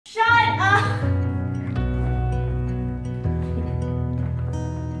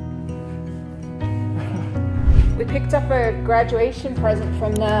picked up a graduation present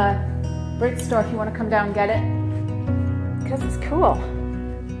from the Brit store if you want to come down and get it. Because it's cool.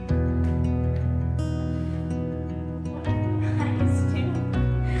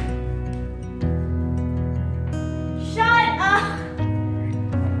 Shut up!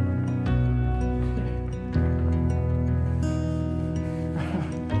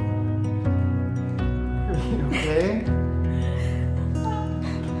 Okay.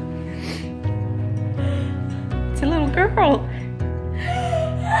 It's a little girl.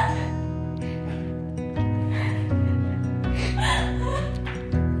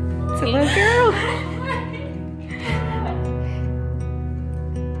 It's a little girl.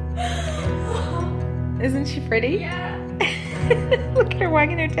 Isn't she pretty? Yeah. Look at her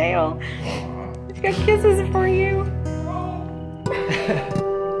wagging her tail. She's got kisses for you.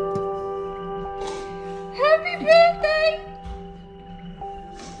 Happy birthday!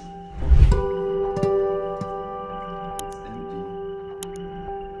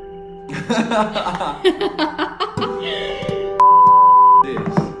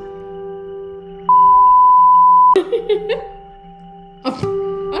 This. Oh,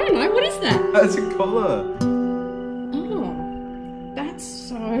 I don't know, what is that? That's a collar. Oh, that's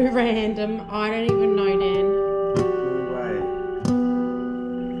so random. I don't even know, Dan. No way.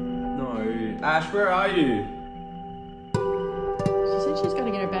 No. Ash, where are you? She said she's got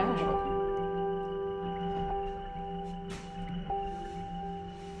to get her bag.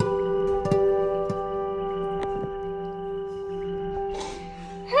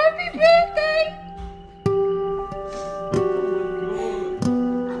 Happy birthday!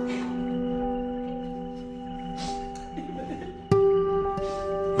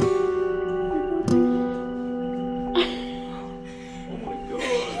 Oh my god.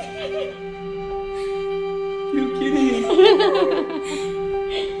 You're kidding.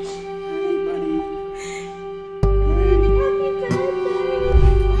 Hey, buddy.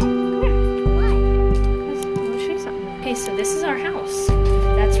 I'll show you something. Okay, so this is our house.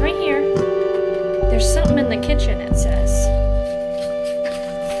 That's right here. There's something in the kitchen, it says.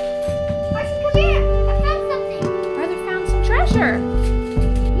 Marcy, come here. I found something. Brother found some treasure.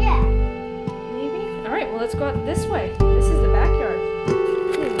 Yeah. Maybe? All right, well, let's go out this way. This is the backyard.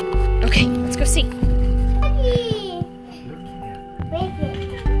 Okay, let's go see. Daddy.